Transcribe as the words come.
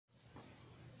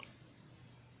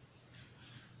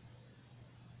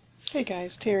Hey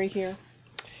guys, Terry here.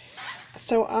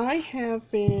 So I have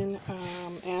been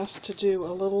asked to do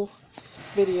a little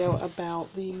video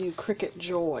about the new Cricut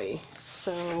Joy.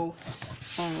 So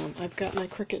I've got my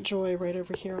Cricut Joy right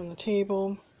over here on the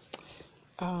table.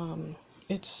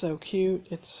 It's so cute.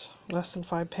 It's less than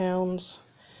 5 pounds,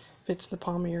 fits the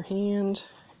palm of your hand,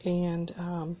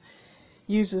 and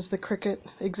uses the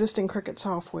existing Cricut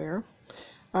software.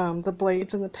 The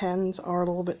blades and the pens are a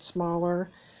little bit smaller.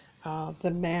 The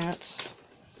mats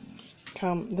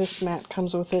this mat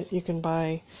comes with it. You can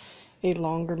buy a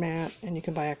longer mat and you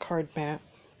can buy a card mat.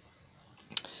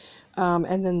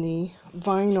 And then the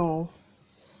vinyl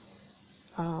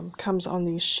comes on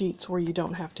these sheets where you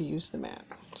don't have to use the mat.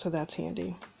 So that's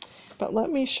handy. But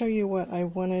let me show you what I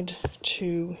wanted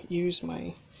to use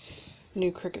my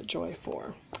new Cricut Joy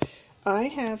for. I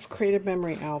have creative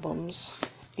memory albums,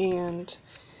 and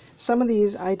some of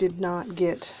these I did not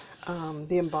get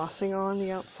the embossing on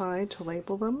the outside to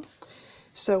label them.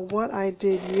 So what I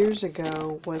did years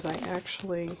ago was I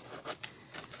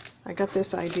got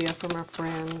this idea from a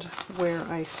friend where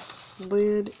I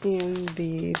slid in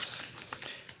these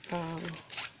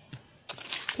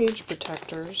page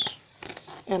protectors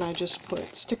and I just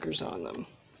put stickers on them.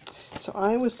 So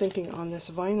I was thinking on this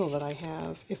vinyl that I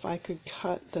have, if I could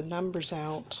cut the numbers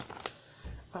out,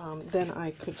 then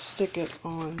I could stick it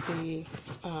on the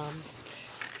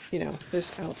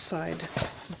this outside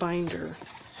binder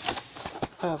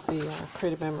of the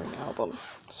Creative Memory album.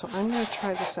 So I'm going to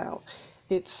try this out.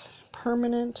 It's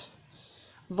permanent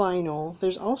vinyl.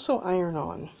 There's also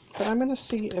iron-on, but I'm going to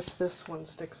see if this one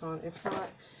sticks on. If not,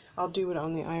 I'll do it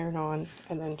on the iron-on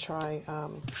and then try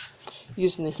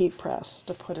using the heat press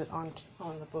to put it on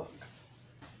the book.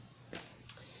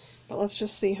 But let's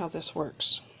just see how this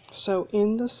works. So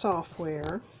in the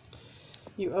software,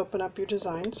 you open up your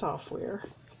design software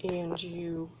and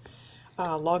you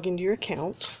log into your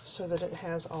account so that it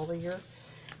has all of your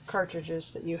cartridges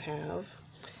that you have.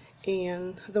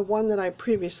 And the one that I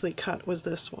previously cut was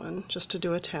this one, just to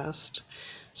do a test.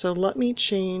 So let me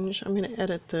change, I'm going to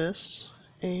edit this,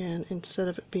 and instead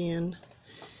of it being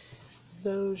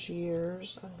those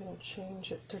years, I'm going to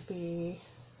change it to be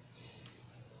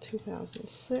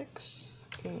 2006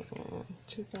 and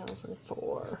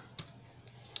 2004.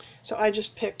 So I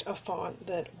just picked a font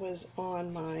that was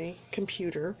on my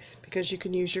computer, because you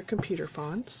can use your computer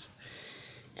fonts.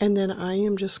 And then I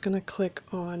am just going to click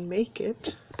on Make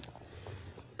It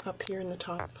up here in the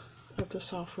top of the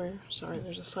software. Sorry,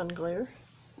 there's a sun glare.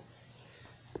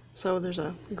 So there's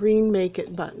a green Make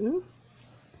It button.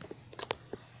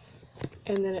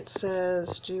 And then it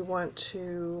says, do you want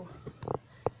to,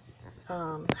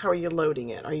 how are you loading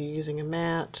it? Are you using a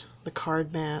mat, the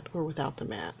card mat, or without the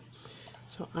mat?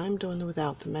 So I'm doing the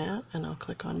without the mat, and I'll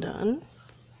click on Done.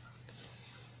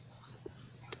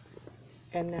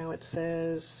 And now it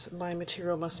says my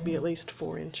material must be at least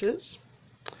 4 inches.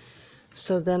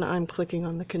 So then I'm clicking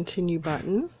on the Continue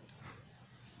button.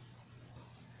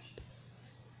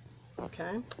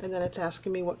 Okay, and then it's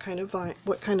asking me what kind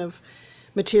of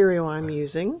material I'm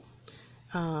using.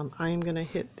 I'm going to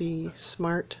hit the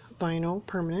Smart Vinyl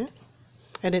Permanent,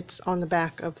 and it's on the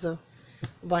back of the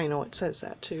vinyl. It says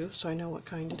that too, so I know what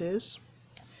kind it is.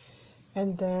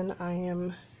 And then I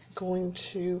am going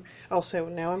to also,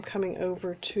 now I'm coming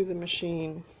over to the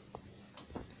machine,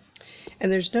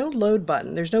 and there's no load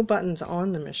button, there's no buttons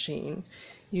on the machine.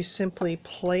 You simply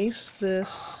place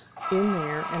this in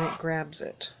there and it grabs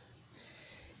it,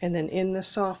 and then in the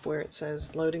software it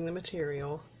says loading the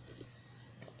material,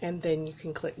 and then you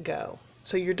can click go.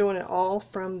 So you're doing it all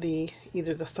from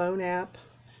either the phone app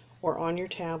or on your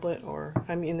tablet, or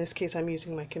in this case I'm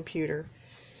using my computer.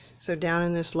 So down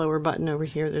in this lower button over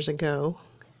here there's a go.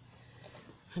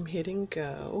 I'm hitting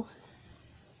go,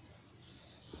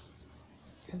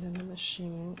 and then the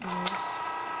machine is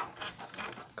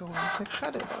going to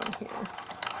cut it on here.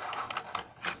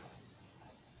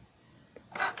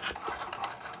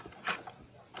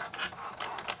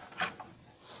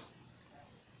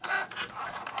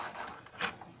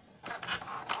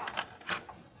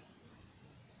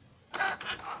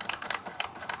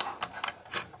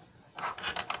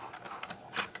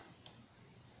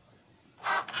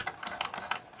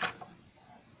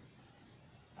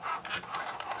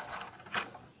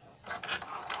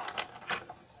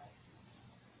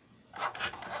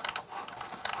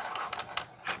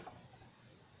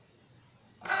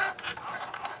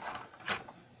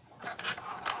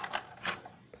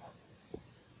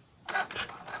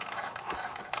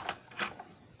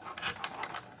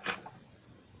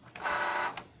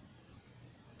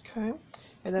 Okay,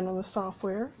 and then on the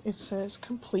software it says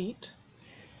complete.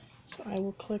 So I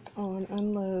will click on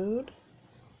unload,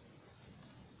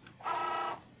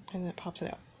 and then it pops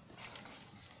it out.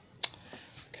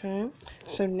 Okay,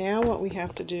 so now what we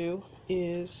have to do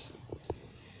is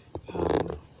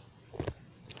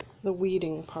the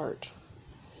weeding part,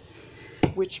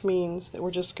 which means that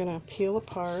we're just going to peel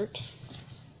apart.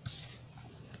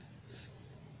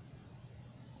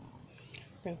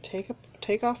 We're going to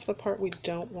take off the part we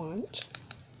don't want.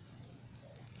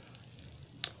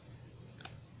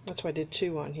 That's why I did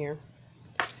 2 on here.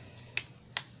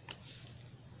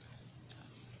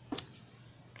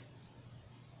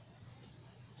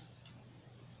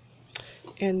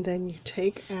 And then you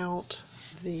take out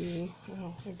the,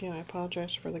 oh, again, I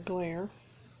apologize for the glare.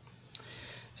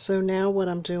 So now what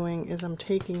I'm doing is I'm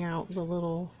taking out the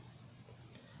little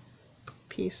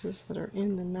pieces that are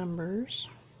in the numbers.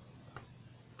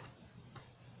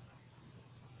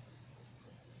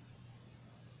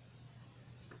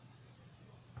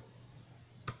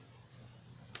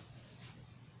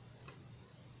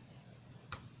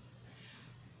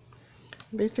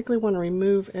 Basically want to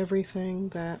remove everything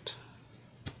that,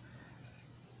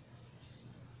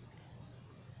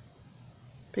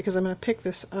 because I'm going to pick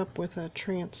this up with a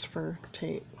transfer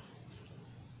tape.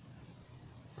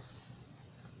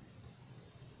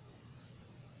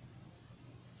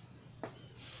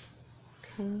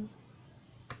 Okay.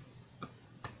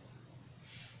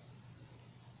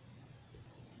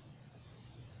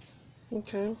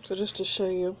 Okay, so just to show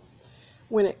you,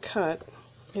 when it cut,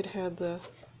 it had the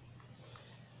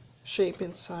shape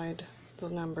inside the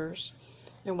numbers,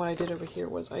 and what I did over here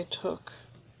was I took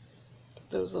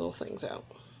those little things out.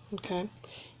 Okay,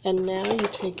 and now you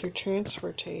take your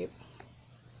transfer tape,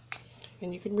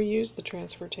 and you can reuse the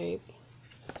transfer tape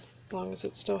as long as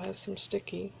it still has some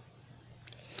sticky.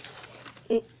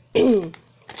 And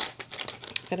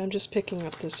I'm just picking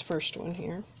up this first one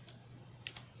here.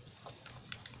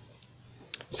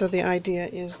 So the idea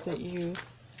is that you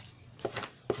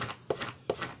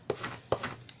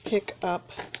pick up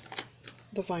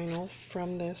the vinyl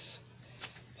from this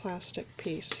plastic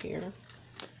piece here.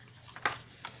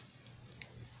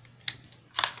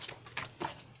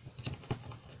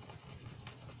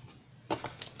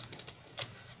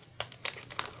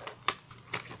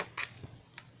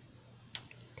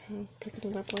 Okay,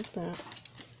 picking it up like that.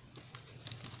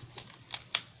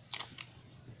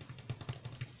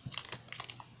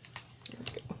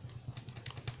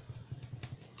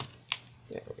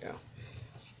 There we go.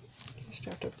 Just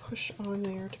have to push on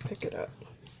there to pick it up.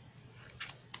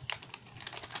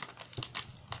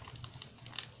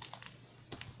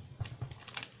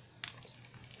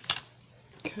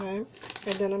 Okay,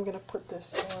 and then I'm going to put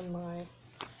this on my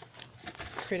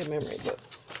creative memory book,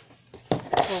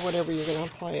 or whatever you're going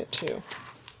to apply it to.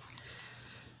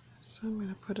 So I'm going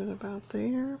to put it about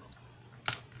there.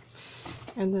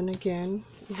 And then again,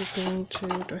 you're going to,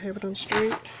 do I have it on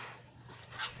straight?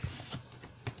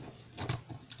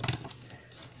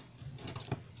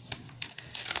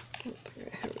 I don't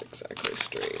think I have it exactly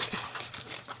straight.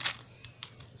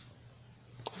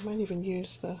 I might even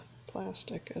use the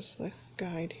plastic as the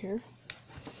guide here.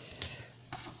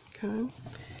 Okay.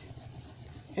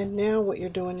 And now what you're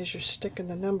doing is you're sticking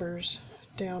the numbers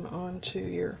down onto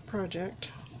your project.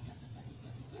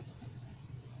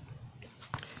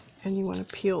 And you want to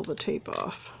peel the tape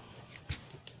off.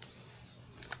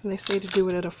 And they say to do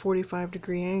it at a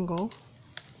 45-degree angle.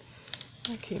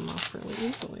 That came off really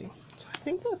easily. So I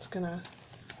think that's gonna,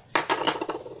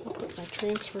 I'll put my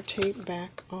transfer tape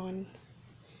back on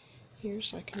here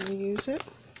so I can reuse it.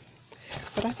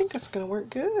 But I think that's gonna work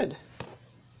good.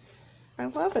 I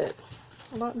love it.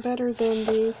 A lot better than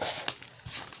the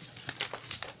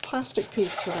plastic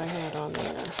piece that I had on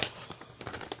there.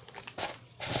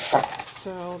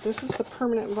 So this is the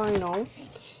permanent vinyl.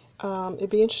 It'd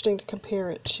be interesting to compare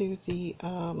it to the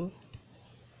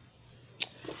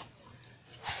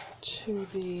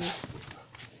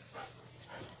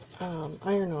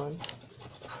iron-on.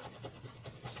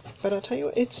 But I'll tell you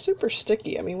what, it's super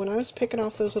sticky. I mean, when I was picking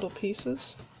off those little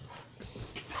pieces,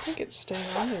 I think it's staying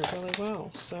on there really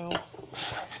well. So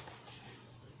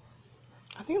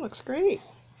I think it looks great.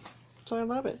 So I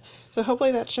love it. So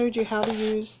hopefully that showed you how to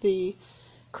use the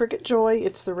Cricut Joy.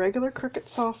 It's the regular Cricut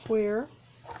software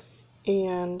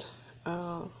and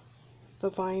the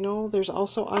vinyl. There's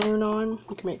also iron-on.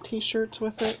 You can make t-shirts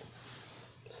with it.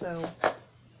 So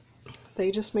they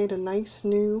just made a nice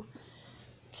new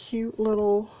cute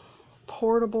little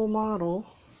portable model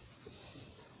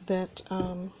that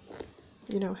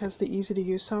you know, has the easy to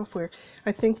use software.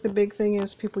 I think the big thing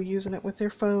is people using it with their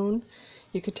phone.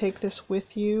 You could take this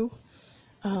with you.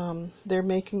 They're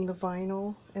making the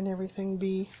vinyl and everything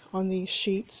be on these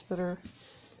sheets that are,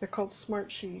 they're called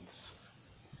smart sheets.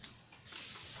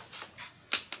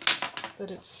 that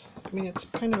it's, I mean, it's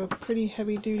kind of a pretty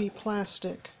heavy duty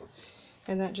plastic,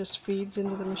 and that just feeds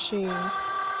into the machine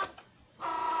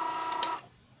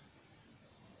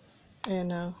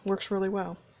and works really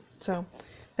well. So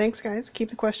thanks guys,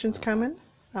 keep the questions coming.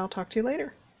 I'll talk to you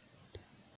later.